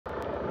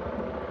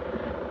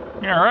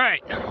All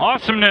right,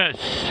 awesomeness.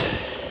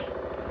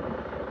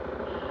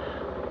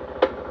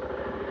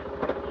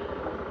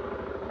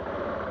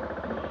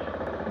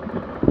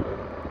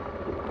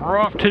 We're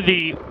off to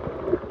the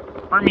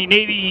Army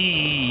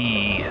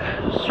Navy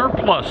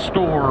surplus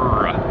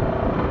store.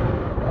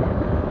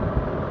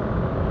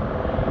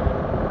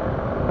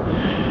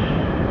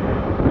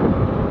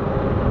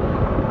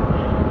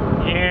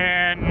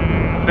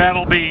 And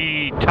that'll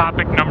be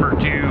topic number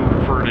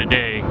 2 for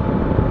today.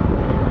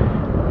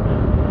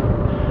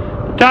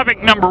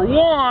 Topic number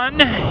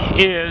 1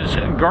 is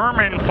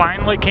Garmin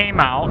finally came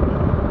out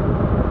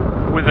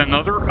with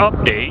another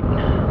update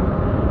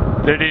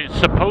that is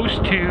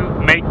supposed to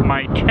make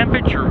my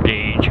temperature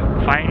gauge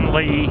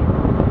finally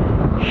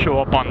show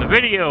up on the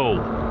video.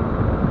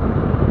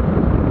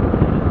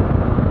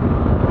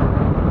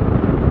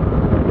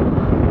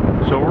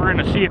 So we're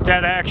going to see if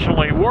that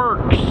actually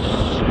works.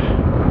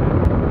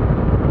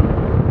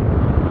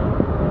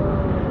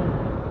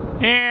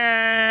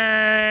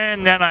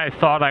 And then I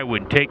thought I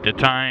would take the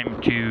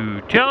time to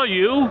tell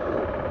you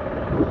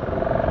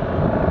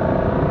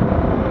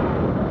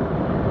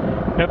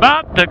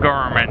about the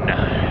Garmin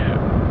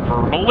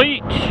Virb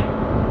Elite.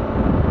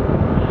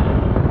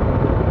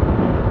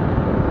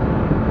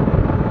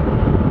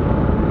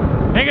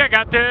 I think I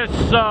got this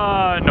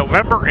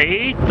November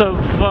 8th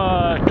of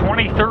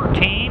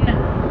 2013.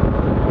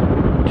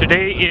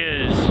 Today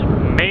is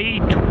May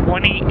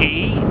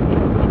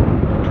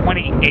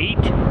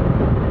 28th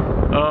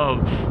of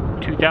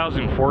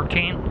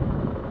 2014.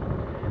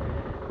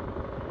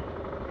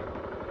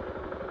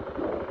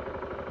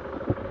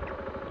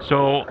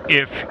 So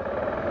if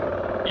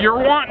you're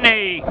wanting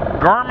a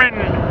Garmin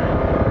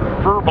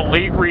Virb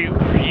Elite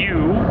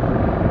review,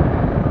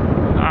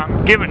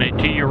 I'm giving it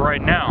to you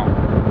right now.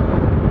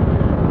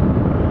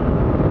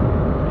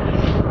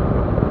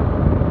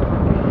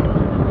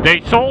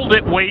 They sold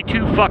it way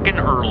too fucking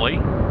early.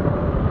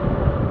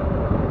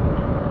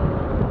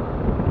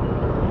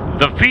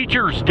 The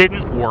features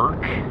didn't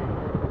work.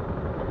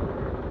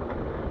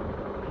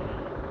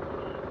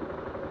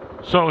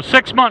 So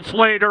 6 months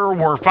later,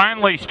 we're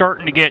finally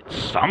starting to get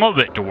some of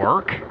it to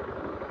work.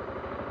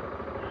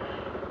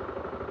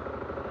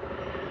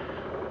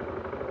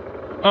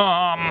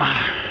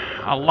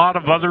 A lot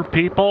of other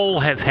people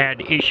have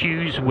had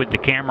issues with the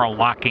camera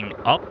locking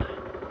up.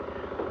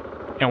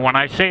 And when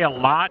I say a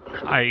lot,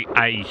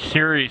 I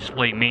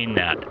seriously mean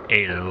that.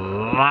 A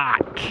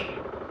lot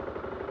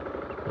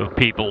of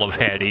people have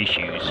had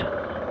issues.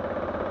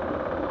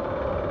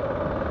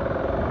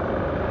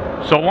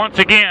 So once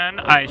again,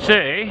 I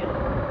say,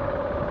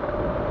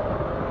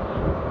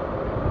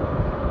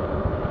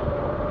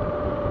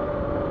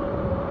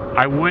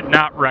 I would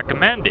not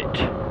recommend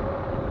it.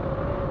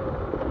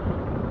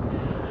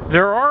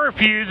 There are a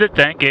few that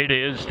think it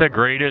is the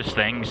greatest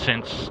thing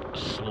since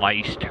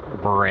sliced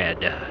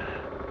bread.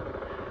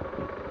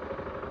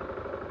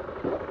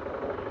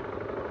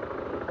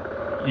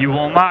 You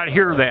will not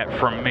hear that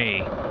from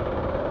me.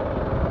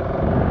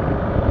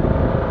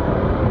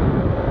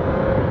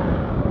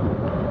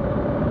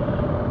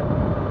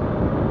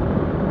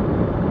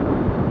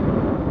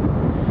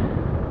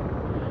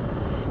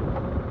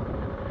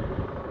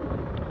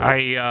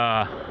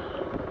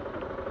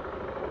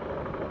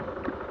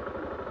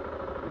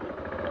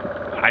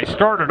 I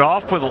started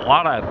off with a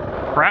lot of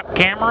crap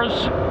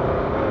cameras,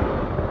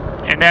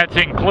 and that's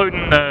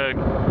including the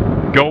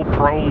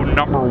GoPro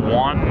number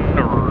 1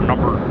 or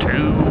number 2.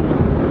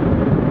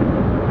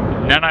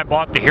 And then I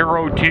bought the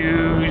Hero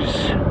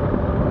 2s.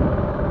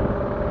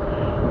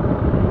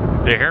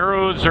 The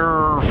Heroes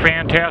are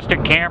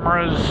fantastic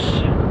cameras.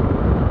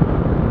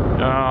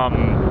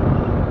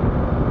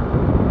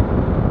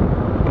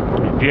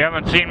 If you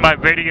haven't seen my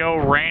video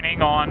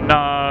ranting on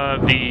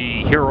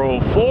the Hero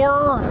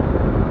 4,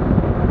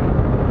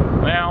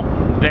 well,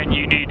 then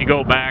you need to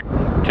go back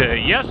to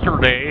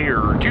yesterday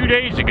or 2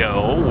 days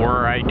ago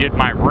where I did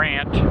my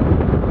rant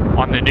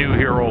on the new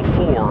Hero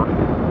 4.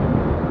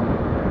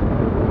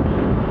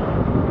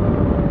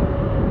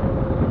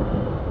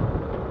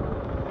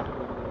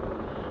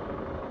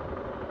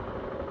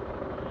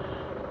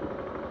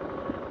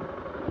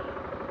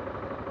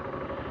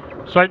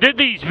 So I did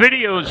these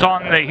videos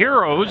on the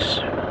Heroes,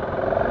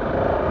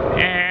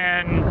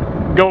 and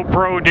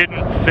GoPro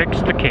didn't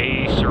fix the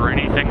case or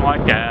anything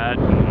like that.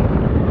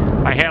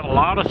 I had a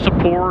lot of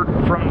support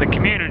from the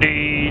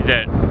community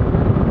that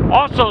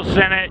also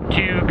sent it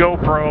to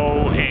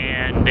GoPro,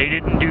 and they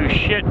didn't do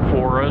shit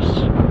for us.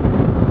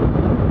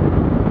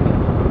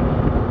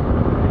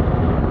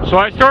 So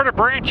I started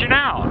branching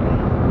out.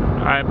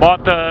 I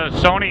bought the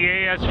Sony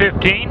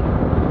AS15.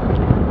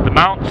 The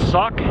mounts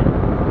suck.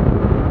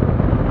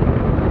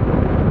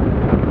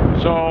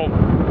 So,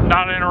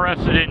 not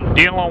interested in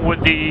dealing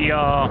with the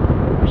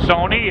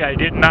Sony. I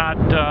did not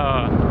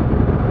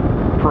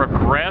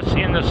progress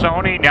in the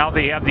Sony. Now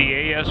they have the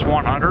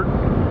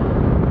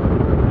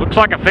AS100. Looks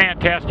like a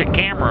fantastic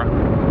camera,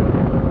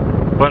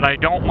 but I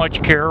don't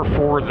much care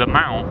for the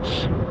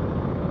mounts.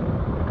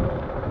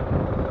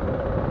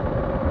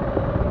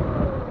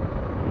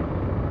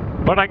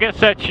 But I guess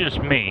that's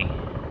just me.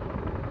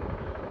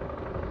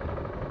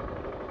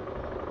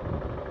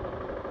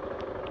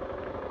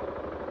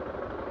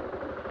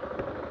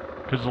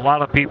 Because a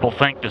lot of people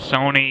think the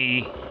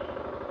Sony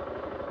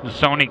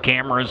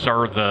cameras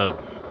are the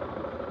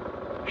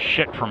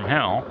shit from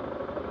hell.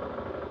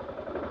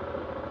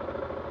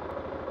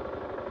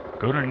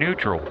 Go to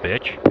neutral,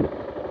 bitch.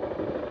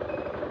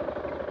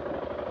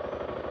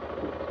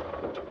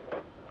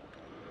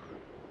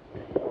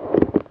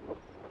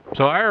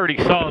 So I already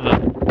saw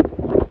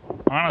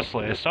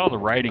honestly, I saw the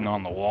writing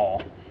on the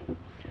wall.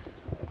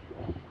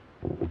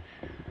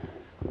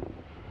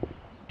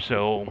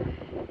 So,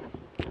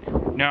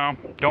 no,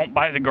 don't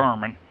buy the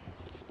Garmin.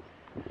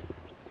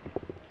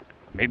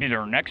 Maybe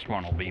their next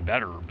one will be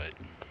better, but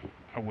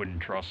I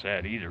wouldn't trust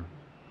that either.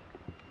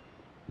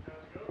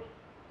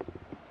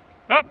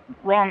 Oh,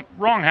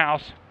 wrong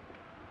house.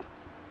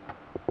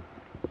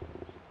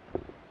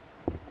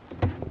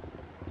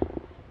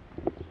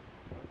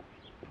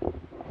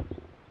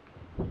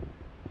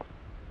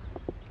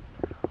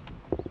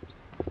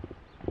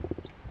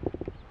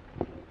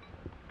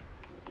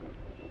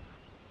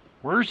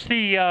 Where's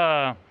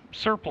the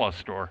surplus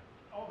store?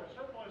 Oh, the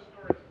surplus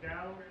store is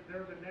down.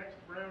 They're the next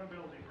brown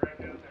building right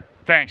down there.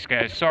 Thanks,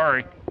 guys.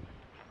 Sorry.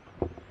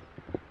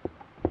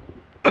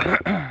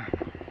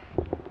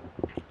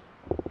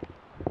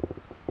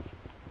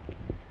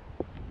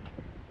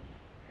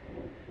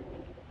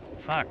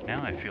 Fuck,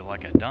 now I feel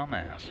like a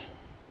dumbass.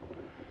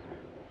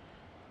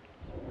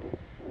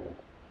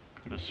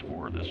 Could have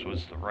swore this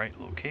was the right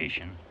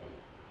location.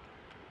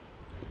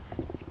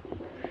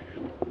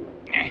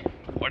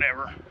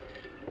 Whatever.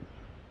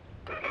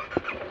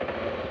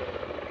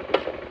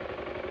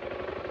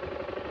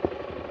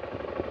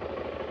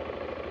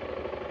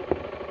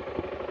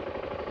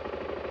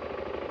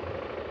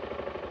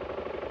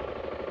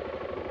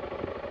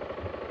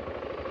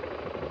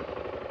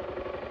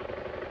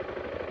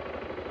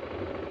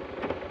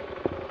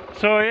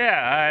 So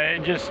yeah, I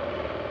just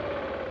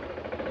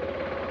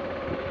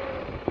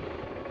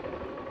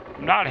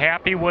not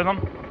happy with them.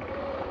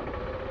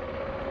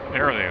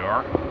 There they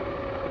are.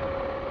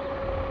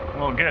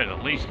 Well, good.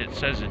 At least it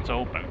says it's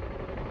open.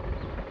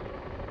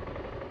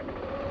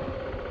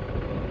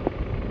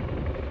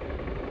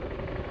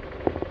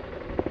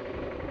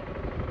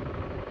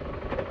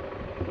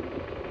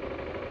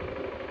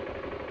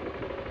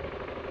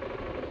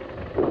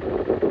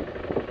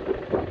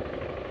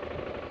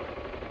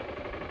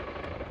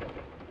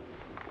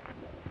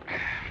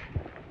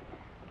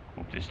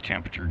 Hope this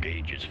temperature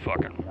gauge is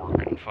fucking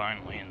working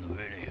finally in the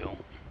video.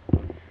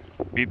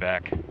 Be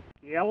back.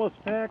 The Ellis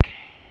pack.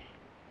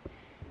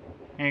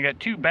 And you got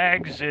 2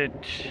 bags that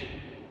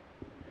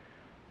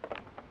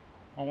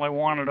all I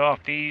wanted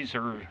off these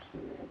are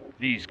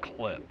these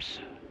clips.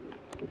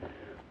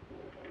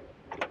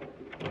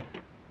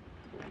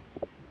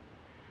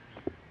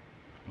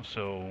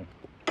 So,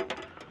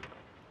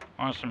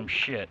 awesome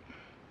shit.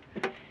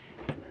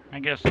 I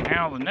guess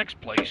now the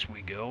next place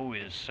we go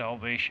is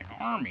Salvation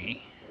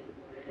Army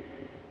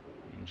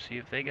and see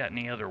if they got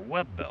any other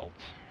web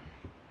belts.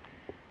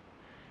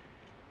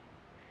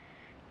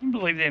 Can you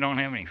believe they don't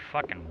have any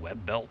fucking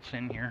web belts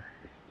in here?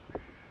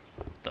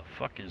 What the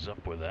fuck is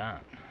up with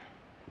that?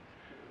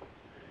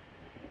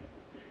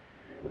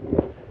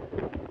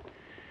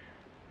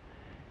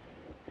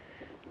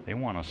 They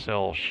want to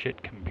sell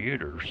shit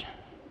computers.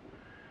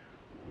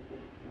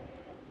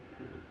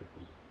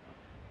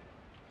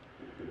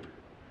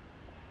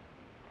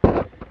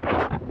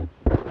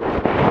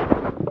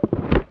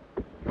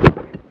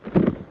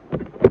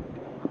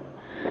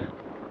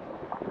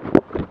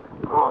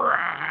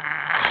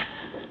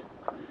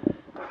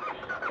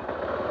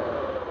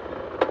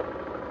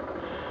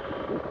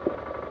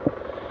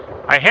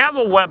 I have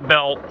a web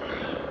belt,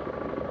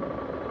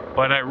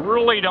 but I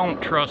really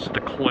don't trust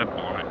the clip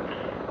on it.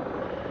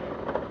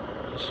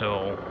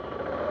 So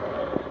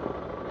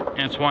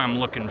that's why I'm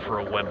looking for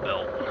a web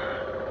belt.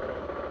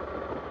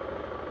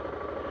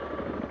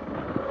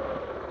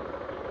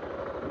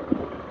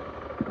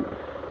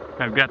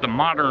 I've got the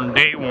modern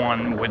day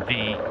one with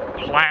the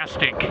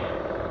plastic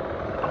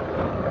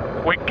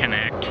quick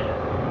connect.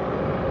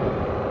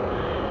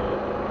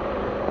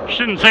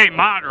 Shouldn't say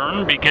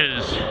modern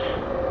because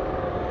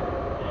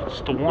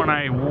it's the one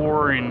I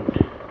wore in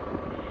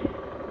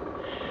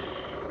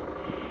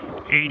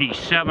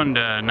 87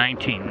 to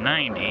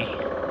 1990.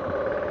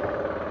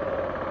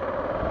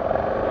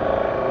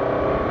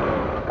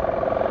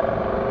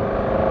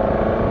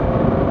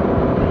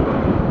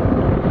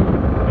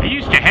 I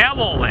used to have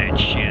all that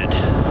shit.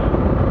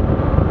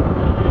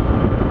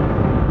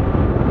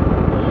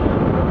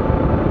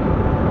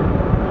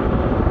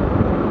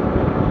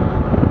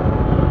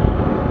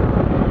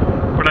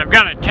 But I've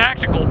got a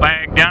tactical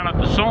bag down at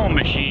the sewing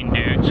machine,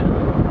 dudes.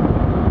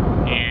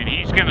 And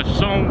he's gonna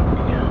sew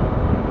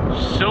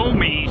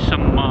me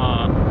some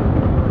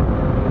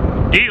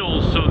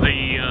deals so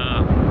the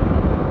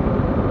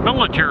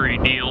military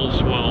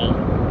deals will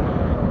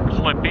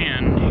clip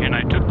in, and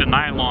I took the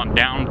nylon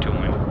down to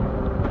him.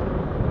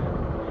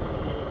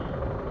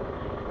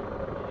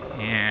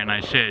 And and I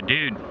said,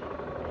 dude,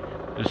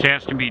 this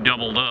has to be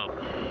doubled up.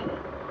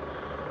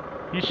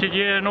 He said,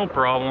 yeah, no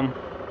problem.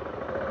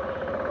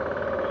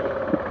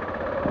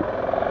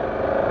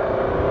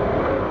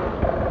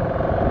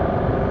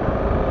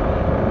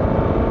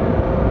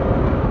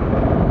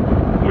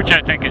 Which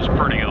I think is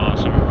pretty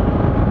awesome.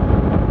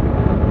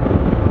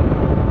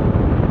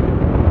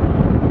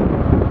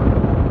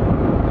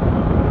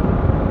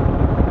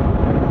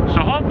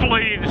 So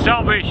hopefully the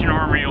Salvation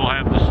Army will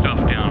have the stuff